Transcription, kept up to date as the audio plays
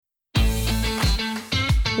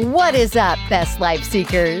What is up, best life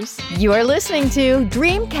seekers? You are listening to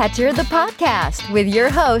Dreamcatcher the podcast with your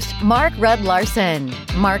host, Mark Rudd Larson.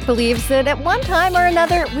 Mark believes that at one time or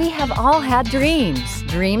another, we have all had dreams.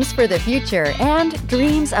 Dreams for the future and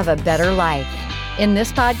dreams of a better life. In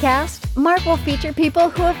this podcast, Mark will feature people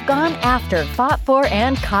who have gone after, fought for,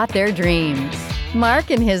 and caught their dreams. Mark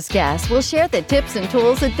and his guests will share the tips and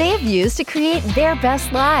tools that they have used to create their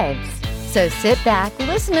best lives. So sit back,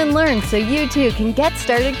 listen, and learn so you too can get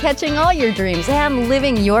started catching all your dreams and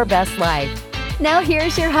living your best life. Now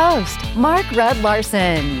here's your host, Mark Rudd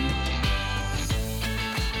Larson.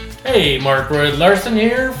 Hey, Mark Rudd Larson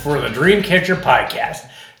here for the Dreamcatcher podcast.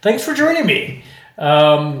 Thanks for joining me.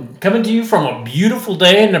 Coming to you from a beautiful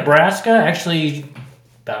day in Nebraska, actually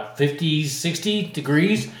about 50, 60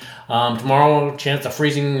 degrees. Tomorrow, chance of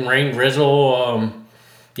freezing rain, drizzle,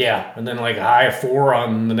 and then like a high of 4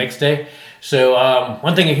 on the next day. So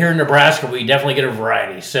one thing here in Nebraska, we definitely get a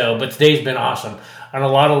variety. But today's been awesome on a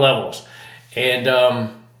lot of levels. And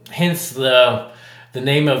hence the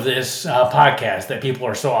name of this podcast, that people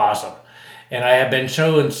are so awesome. And I have been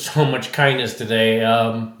showing so much kindness today.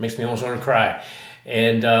 Makes me almost want to cry.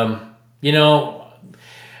 And,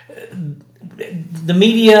 the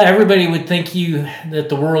media, everybody would think that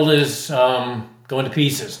the world is going to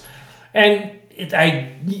pieces. And it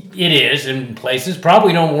is in places,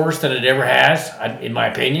 probably no worse than it ever has, in my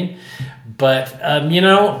opinion.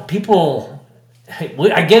 But, people,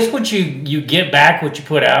 I guess what you get back, what you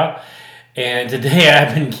put out. And today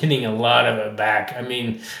I've been getting a lot of it back. I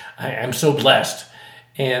mean, I'm so blessed.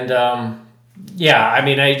 And, I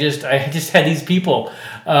just had these people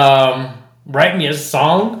write me a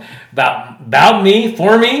song about me,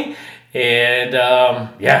 for me. And,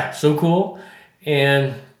 so cool.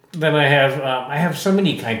 And then I have so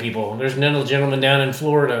many kind people. There's another gentleman down in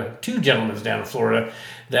Florida, 2 gentlemen down in Florida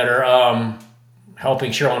that are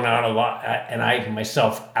helping Cheryl out a lot, and I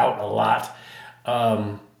myself out a lot.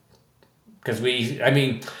 Because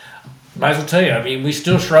might as well tell you, we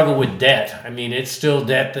still struggle with debt. It's still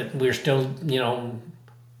debt that we're still,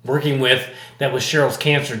 working with. That was Cheryl's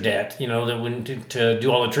cancer debt, that went to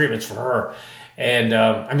do all the treatments for her. And,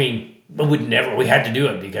 we had to do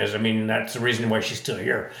it because, that's the reason why she's still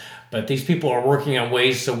here. But these people are working on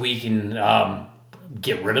ways so we can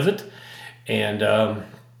get rid of it. And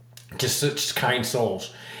just such kind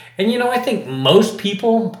souls. And, I think most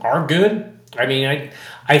people are good. I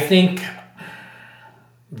think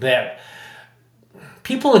that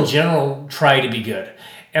people in general try to be good.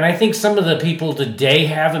 And I think some of the people today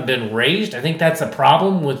haven't been raised. I think that's a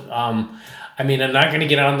problem with... I'm not going to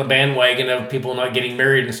get on the bandwagon of people not getting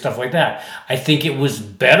married and stuff like that. I think it was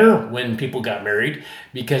better when people got married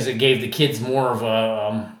because it gave the kids more of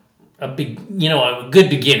a good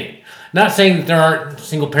beginning. Not saying that there aren't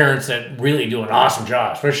single parents that really do an awesome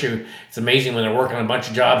job. Especially, it's amazing when they're working on a bunch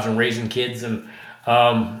of jobs and raising kids. And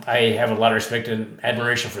I have a lot of respect and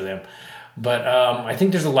admiration for them. But I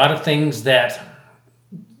think there's a lot of things that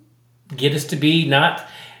get us to be not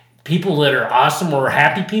people that are awesome or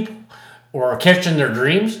happy people, or catching their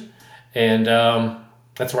dreams, and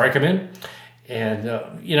that's where I come in. And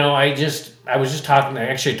I was just talking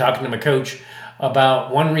to my coach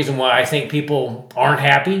about one reason why I think people aren't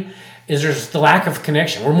happy is there's the lack of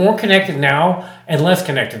connection. We're more connected now and less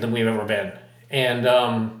connected than we've ever been. And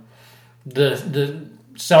the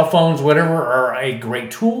cell phones, whatever, are a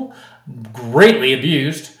great tool, greatly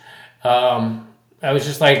abused. I was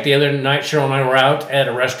just like the other night, Cheryl and I were out at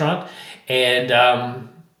a restaurant, and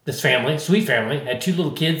this family, sweet family, had 2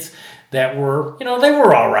 little kids that were, they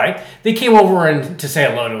were all right. They came over to say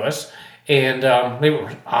hello to us, and they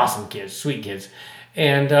were awesome kids, sweet kids.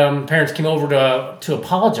 And parents came over to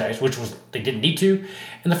apologize, which was they didn't need to.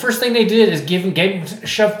 And the first thing they did is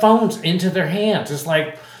shove phones into their hands. It's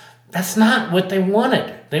like, that's not what they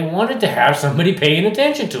wanted. They wanted to have somebody paying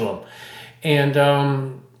attention to them.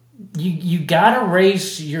 And you got to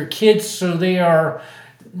raise your kids so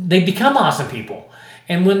they become awesome people.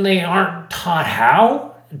 And when they aren't taught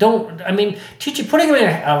how, teach you putting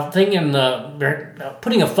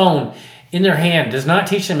putting a phone in their hand does not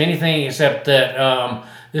teach them anything except that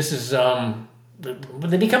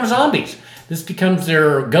they become zombies. This becomes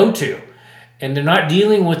their go-to, and they're not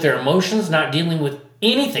dealing with their emotions, not dealing with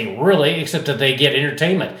anything really, except that they get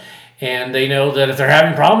entertainment, and they know that if they're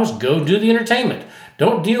having problems, go do the entertainment.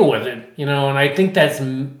 Don't deal with it, And I think that's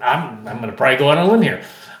I'm going to probably go on a limb here.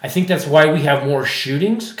 I think that's why we have more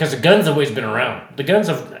shootings, because the guns have always been around. The guns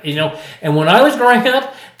have, and when I was growing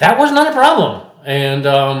up, that was not a problem. And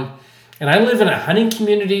I live in a hunting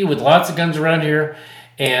community with lots of guns around here,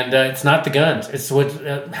 and it's not the guns. It's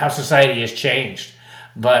how society has changed.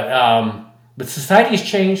 But But society has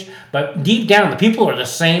changed. But deep down, the people are the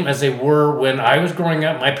same as they were when I was growing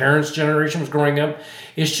up. My parents' generation was growing up.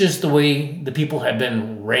 It's just the way the people have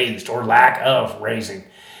been raised or lack of raising.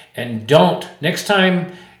 And next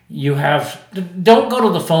time don't go to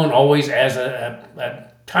the phone always as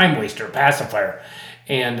a time waster, pacifier.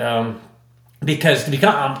 And because to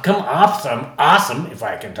become awesome, if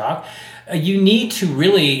I can talk, you need to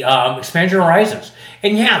really expand your horizons.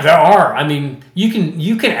 And yeah, there are. I mean, you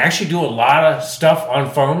can actually do a lot of stuff on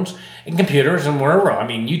phones and computers and wherever. I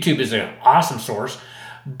mean, YouTube is an awesome source,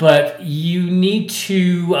 but you need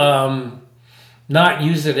to not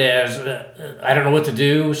use it as I don't know what to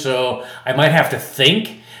do, so I might have to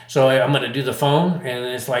think. So I'm going to do the phone, and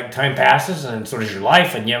it's like time passes, and so does your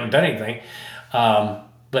life, and you haven't done anything.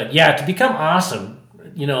 But yeah, to become awesome,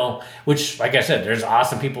 which, like I said, there's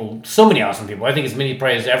awesome people, so many awesome people. I think as many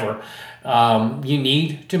probably as ever. You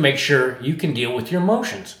need to make sure you can deal with your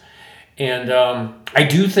emotions. And I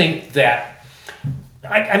do think that,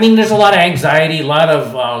 I mean, there's a lot of anxiety, a lot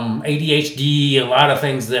of ADHD, a lot of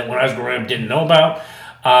things that when I was growing up didn't know about.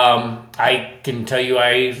 I can tell you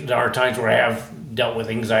there are times where I have dealt with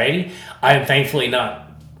anxiety. I am thankfully not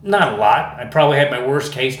a lot. I probably had my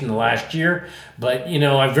worst case in the last year, but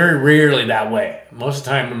I'm very rarely that way. Most of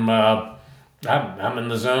the time, I'm in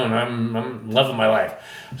the zone. I'm loving my life.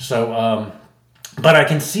 So, but I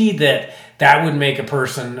can see that would make a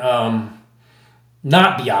person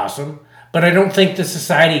not be awesome. But I don't think the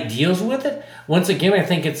society deals with it. Once again, I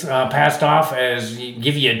think it's passed off as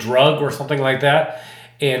give you a drug or something like that.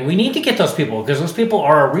 And we need to get those people because those people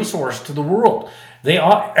are a resource to the world.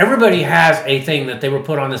 Everybody has a thing that they were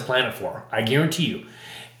put on this planet for. I guarantee you.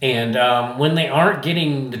 And when they aren't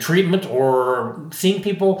getting the treatment or seeing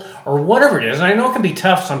people or whatever it is, and I know it can be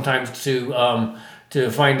tough sometimes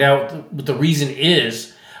to find out what the reason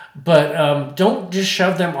is, but don't just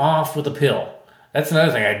shove them off with a pill. That's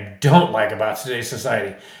another thing I don't like about today's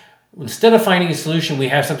society. Instead of finding a solution, we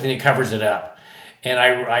have something that covers it up. And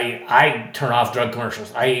I turn off drug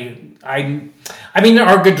commercials. I mean, there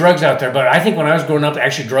are good drugs out there, but I think when I was growing up,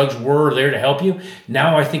 actually drugs were there to help you.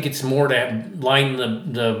 Now I think it's more to line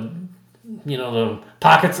the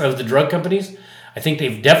pockets of the drug companies. I think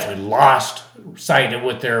they've definitely lost sight of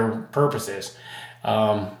what their purpose is.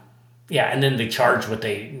 And then they charge what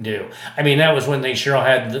they do. I mean, that was when Cheryl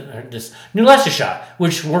had this Neulasta shot,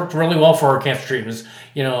 which worked really well for her cancer treatments.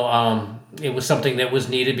 It was something that was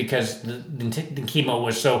needed because the chemo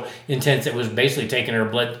was so intense. It was basically taking her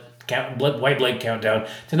white blood count down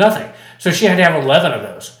to nothing. So she had to have 11 of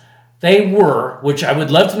those. They were, which I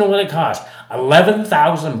would love to know what it cost,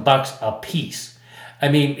 $11,000 a piece. I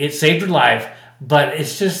mean, it saved her life, but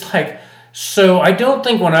it's just like. So I don't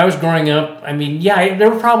think when I was growing up, I mean, yeah,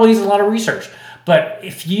 there probably is a lot of research. But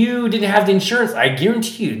if you didn't have the insurance, I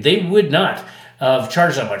guarantee you they would not have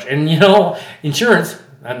charged that much. And, insurance,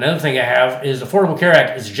 another thing I have is Affordable Care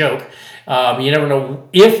Act is a joke. You never know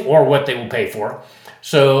if or what they will pay for.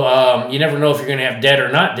 So you never know if you're going to have debt or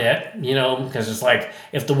not debt, because it's like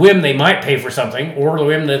if the whim they might pay for something or the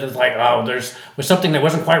whim that it's like, oh, was something that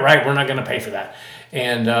wasn't quite right, we're not going to pay for that.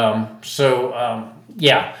 And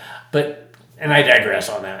yeah. And I digress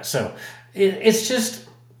on that. So it's just,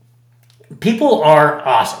 people are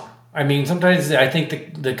awesome. I mean, sometimes I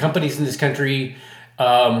think the companies in this country,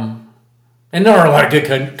 and there are a lot of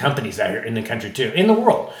good companies out here in the country too, in the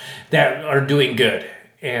world, that are doing good.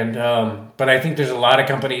 And but I think there's a lot of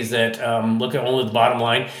companies that look at only the bottom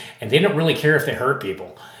line, and they don't really care if they hurt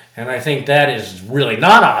people. And I think that is really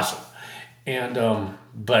not awesome. And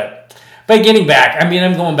but getting back, I mean,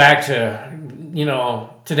 I'm going back to,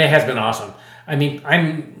 today has been awesome. I mean,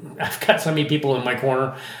 I've got so many people in my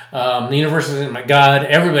corner. The universe is in my God.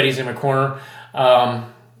 Everybody's in my corner. I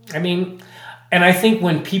mean, and I think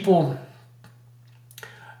when people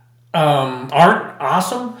aren't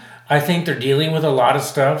awesome, I think they're dealing with a lot of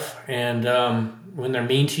stuff. And when they're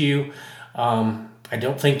mean to you, I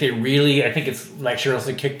don't think they really, I think it's like Cheryl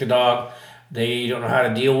said, kick the dog. They don't know how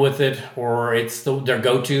to deal with it, or it's their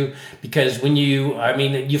go-to. Because when you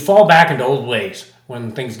fall back into old ways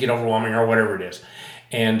when things get overwhelming or whatever it is.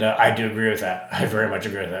 And I do agree with that. I very much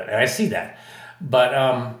agree with that. And I see that.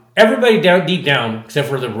 But everybody deep down, except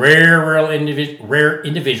for the rare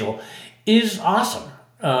individual, is awesome.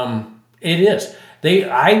 It is.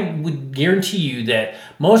 I would guarantee you that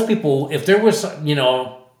most people, if there was,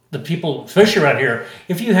 the people, especially around here,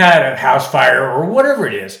 if you had a house fire or whatever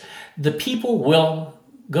it is, the people will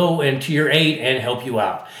go into your aid and help you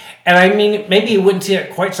out. And I mean, maybe you wouldn't see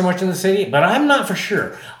it quite so much in the city, but I'm not for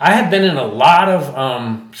sure. I have been in a lot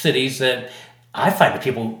of cities that I find the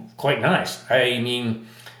people quite nice. I mean,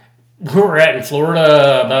 we were at in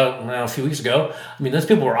Florida about a few weeks ago. I mean, those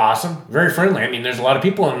people were awesome, very friendly. I mean, there's a lot of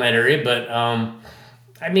people in that area, but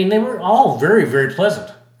I mean, they were all very, very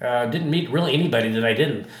pleasant. Didn't meet really anybody that I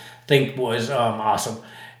didn't think was awesome.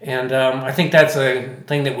 And I think that's a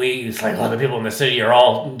thing that it's like, the people in the city are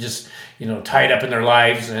all just, tied up in their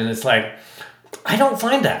lives. And it's like, I don't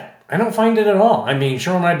find that. I don't find it at all. I mean,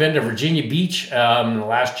 Cheryl and I have been to Virginia Beach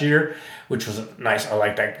last year, which was nice. I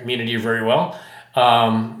like that community very well.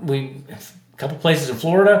 A couple places in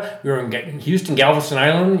Florida. We were in Houston, Galveston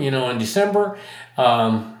Island, in December.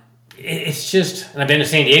 It's just, and I've been to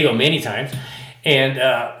San Diego many times, and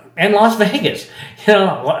Las Vegas.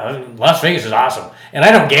 Las Vegas is awesome, and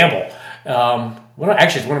I don't gamble.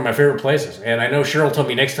 Actually, it's one of my favorite places, and I know Cheryl told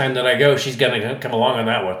me next time that I go, she's gonna come along on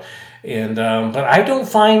that one. And but I don't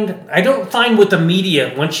find what the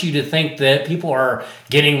media wants you to think, that people are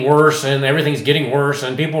getting worse and everything's getting worse,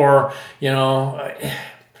 and people are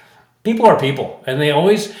people, and they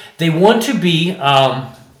want to be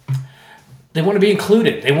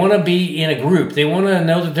included. They want to be in a group. They want to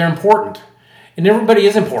know that they're important, and everybody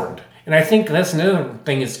is important. And I think that's another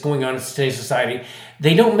thing that's going on in today's society.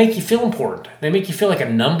 They don't make you feel important. They make you feel like a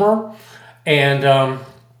number, and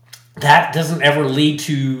that doesn't ever lead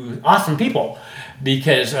to awesome people,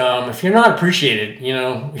 because if you're not appreciated,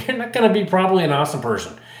 you're not going to be probably an awesome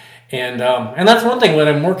person. And that's one thing when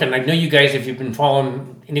I'm working. I know you guys, if you've been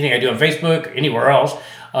following anything I do on Facebook, anywhere else,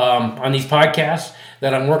 on these podcasts,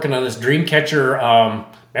 that I'm working on this Dreamcatcher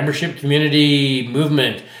membership community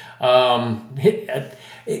movement.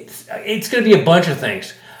 It's going to be a bunch of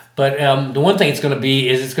things, but the one thing it's going to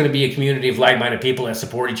be a community of like-minded people that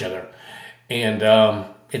support each other, and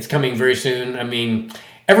it's coming very soon. I mean,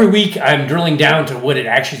 every week I'm drilling down to what it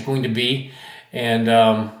actually is going to be, and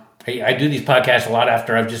I do these podcasts a lot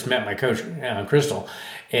after I've just met my coach, Crystal,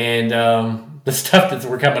 and the stuff that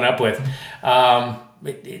we're coming up with.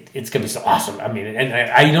 It's going to be so awesome. I mean, and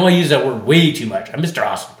I know I use that word way too much. I'm Mr.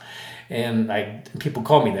 Awesome, and people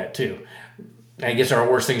call me that too. I guess our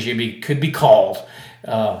worst things could be called,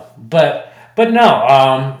 but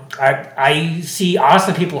no. I see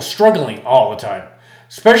awesome people struggling all the time,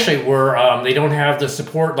 especially where they don't have the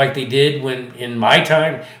support like they did when in my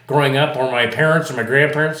time growing up, or my parents or my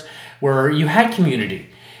grandparents, where you had community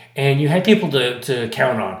and you had people to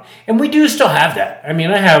count on. And we do still have that. I mean,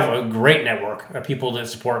 I have a great network of people that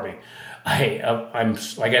support me. I'm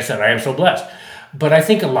like I said, I am so blessed. But I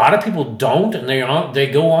think a lot of people don't, and they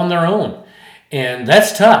go on their own. And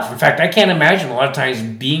that's tough. In fact, I can't imagine a lot of times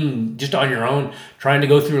being just on your own, trying to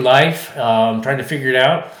go through life, trying to figure it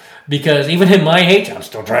out. Because even in my age, I'm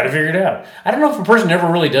still trying to figure it out. I don't know if a person ever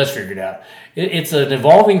really does figure it out. It's an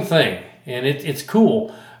evolving thing, and it's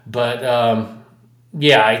cool. But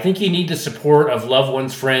I think you need the support of loved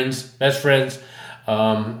ones, friends, best friends,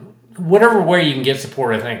 whatever way you can get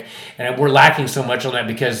support, I think. And we're lacking so much on that,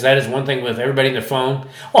 because that is one thing with everybody in the phone.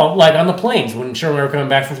 Well, like on the planes, when Cheryl and I were coming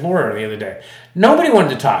back from Florida the other day, nobody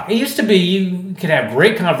wanted to talk. It used to be you could have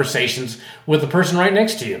great conversations with the person right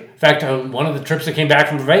next to you. In fact, one of the trips that came back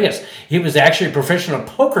from Vegas, he was actually a professional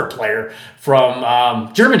poker player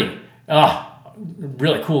from Germany.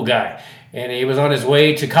 Really cool guy. And he was on his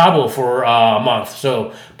way to Cabo for a month.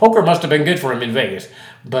 So poker must have been good for him in Vegas.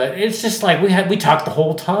 But it's just like we talked the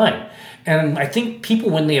whole time. And I think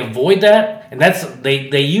people, when they avoid that, and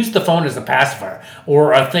they use the phone as a pacifier,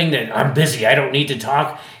 or a thing that I'm busy, I don't need to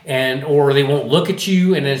talk, or they won't look at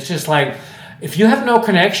you. And it's just like, if you have no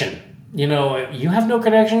connection, you're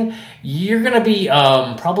going to be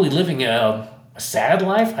probably living a sad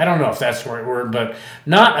life. I don't know if that's the right word, but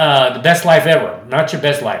not the best life ever. Not your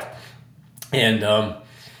best life. And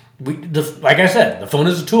like I said, the phone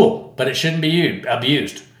is a tool, but it shouldn't be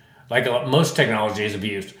abused. Like most technology is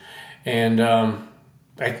abused. And the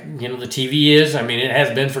TV is. I mean, it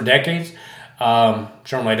has been for decades.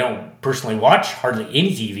 Certainly, I don't personally watch hardly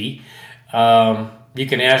any TV. You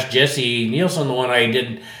can ask Jesse Nielsen, the one I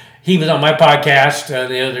did. He was on my podcast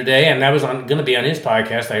the other day, and I was going to be on his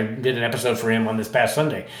podcast. I did an episode for him on this past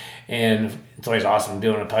Sunday, and it's always awesome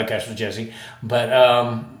doing a podcast with Jesse. But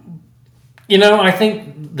I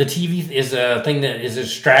think the TV is a thing that is a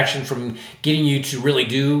distraction from getting you to really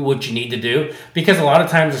do what you need to do. Because a lot of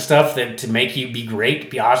times the stuff that to make you be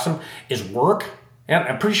great, be awesome, is work. And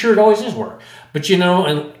I'm pretty sure it always is work. But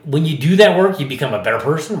and when you do that work, you become a better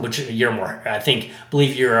person, which you're more,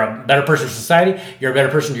 believe you're a better person to society. You're a better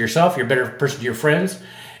person to yourself. You're a better person to your friends.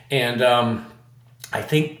 And I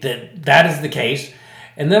think that is the case.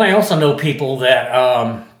 And then I also know people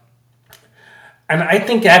that... And I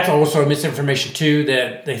think that's also a misinformation, too,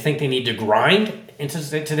 that they think they need to grind into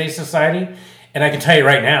today's society. And I can tell you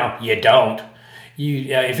right now, you don't.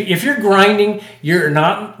 If you're grinding, you're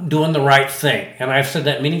not doing the right thing. And I've said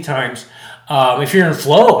that many times. If you're in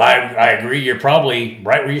flow, I agree. You're probably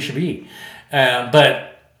right where you should be.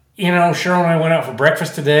 But Cheryl and I went out for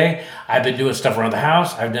breakfast today. I've been doing stuff around the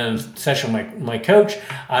house. I've done a session with my coach.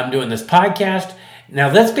 I'm doing this podcast. Now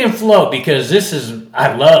that's been flow because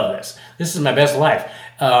I love this. This is my best life.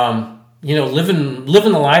 Living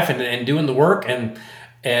the life and doing the work and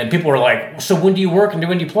people are like, so when do you work and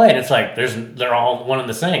when do you play? And it's like they're all one and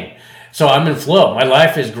the same. So I'm in flow. My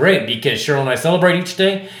life is great because Cheryl and I celebrate each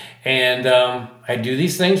day, and I do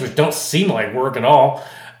these things which don't seem like work at all.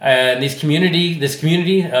 And this community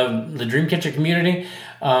of the Dreamcatcher community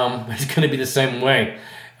is going to be the same way.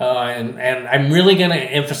 And I'm really going to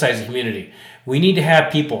emphasize the community. We need to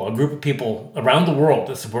have a group of people around the world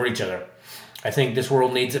that support each other. I think this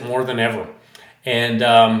world needs it more than ever. And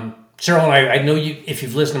Cheryl and I know you, if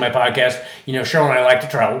you've listened to my podcast, Cheryl and I like to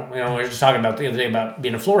travel. We were just talking about the other day about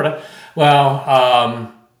being in Florida.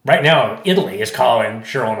 Well, right now, Italy is calling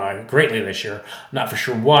Cheryl and I greatly this year. I'm not for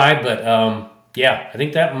sure why, but I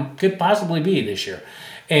think that could possibly be this year.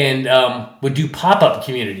 And would do pop-up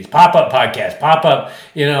communities, pop-up podcasts, pop-up,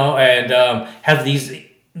 and have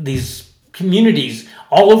these communities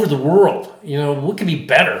all over the world. What could be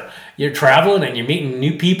better? You're traveling and you're meeting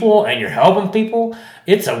new people and you're helping people.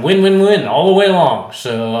 It's a win-win-win all the way along.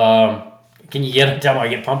 So can you tell me I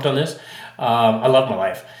get pumped on this? I love my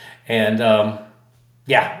life. And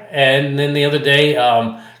and then the other day,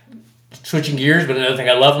 switching gears, but another thing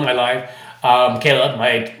I love in my life, Caleb,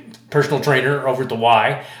 my personal trainer over at the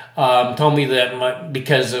Y, told me that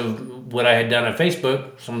because of what I had done on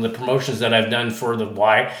Facebook, some of the promotions that I've done for the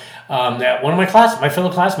Y, that one of my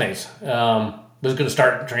fellow classmates was going to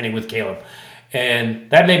start training with Caleb. And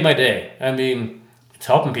that made my day. I mean, it's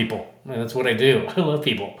helping people. And that's what I do. I love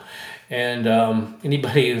people. And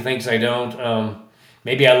anybody who thinks I don't,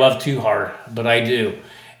 maybe I love too hard, but I do.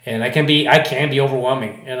 And I can be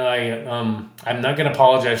overwhelming, and I'm not going to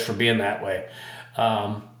apologize for being that way.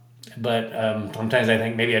 But sometimes I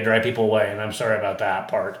think maybe I drive people away, and I'm sorry about that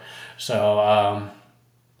part. So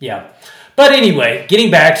But anyway, getting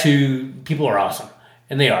back to people are awesome,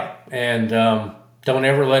 and they are, and don't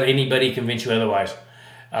ever let anybody convince you otherwise.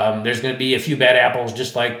 There's going to be a few bad apples,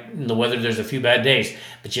 just like in the weather. There's a few bad days,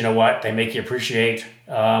 but you know what? They make you appreciate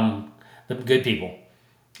the good people,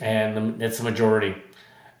 and that's the majority.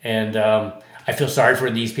 And I feel sorry for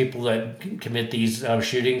these people that commit these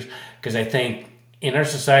shootings because I think in our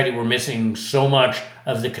society we're missing so much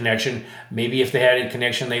of the connection. Maybe if they had a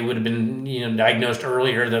connection, they would have been diagnosed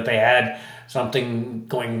earlier that they had something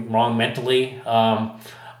going wrong mentally. I'm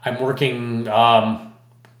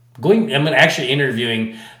actually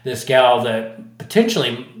interviewing this gal that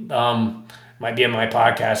potentially might be on my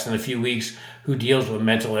podcast in a few weeks who deals with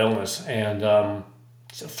mental illness. And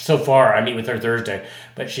so far, I meet with her Thursday,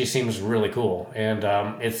 but she seems really cool, and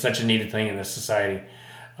it's such a needed thing in this society.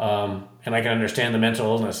 And I can understand the mental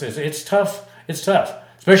illness. It's tough. It's tough,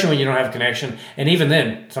 especially when you don't have a connection. And even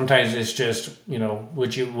then, sometimes it's just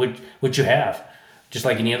what you have, just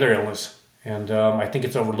like any other illness. And I think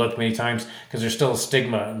it's overlooked many times because there's still a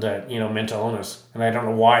stigma that mental illness, and I don't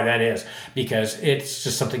know why that is, because it's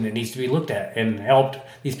just something that needs to be looked at and helped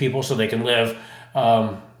these people so they can live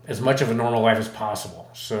as much of a normal life as possible.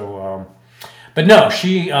 So, but no,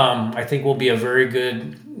 she, I think will be a very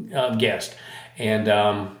good guest. And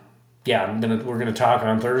we're gonna talk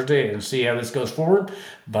on Thursday and see how this goes forward.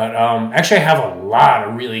 But actually, I have a lot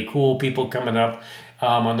of really cool people coming up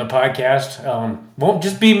on the podcast. Won't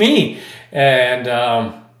just be me. And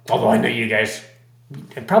although I know you guys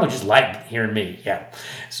probably just like hearing me, yeah.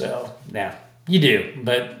 So yeah, you do,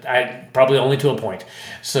 but I probably only to a point.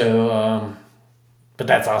 So. But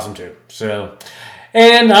that's awesome too. So,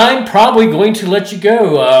 and I'm probably going to let you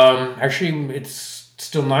go. Actually, it's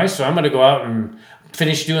still nice, so I'm going to go out and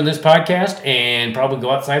finish doing this podcast and probably go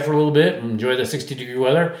outside for a little bit and enjoy the 60-degree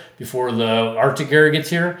weather before the Arctic air gets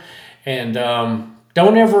here. And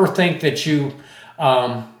don't ever think that you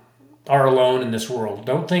are alone in this world.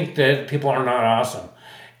 Don't think that people are not awesome.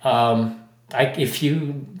 If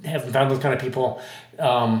you haven't found those kind of people,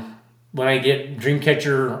 when I get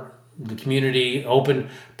Dreamcatcher, the community open,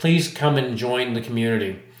 please come and join the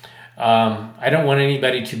community. I don't want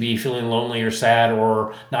anybody to be feeling lonely or sad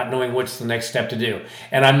or not knowing what's the next step to do.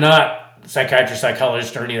 And I'm not a psychiatrist,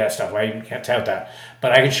 psychologist, or any of that stuff. I can't tout that.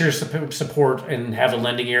 But I can sure support and have a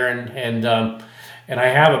lending ear, and I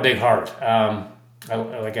have a big heart.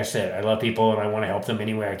 Like I said, I love people and I want to help them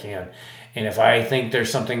any way I can. And if I think there's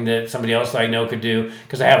something that somebody else that I know could do,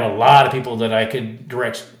 because I have a lot of people that I could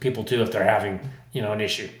direct people to if they're having an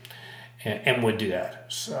issue. And would do that.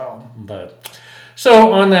 So, but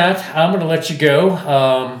So on that, I'm going to let you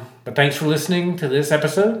go. But thanks for listening to this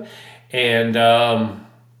episode. And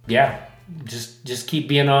just keep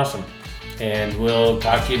being awesome. And we'll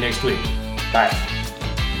talk to you next week. Bye.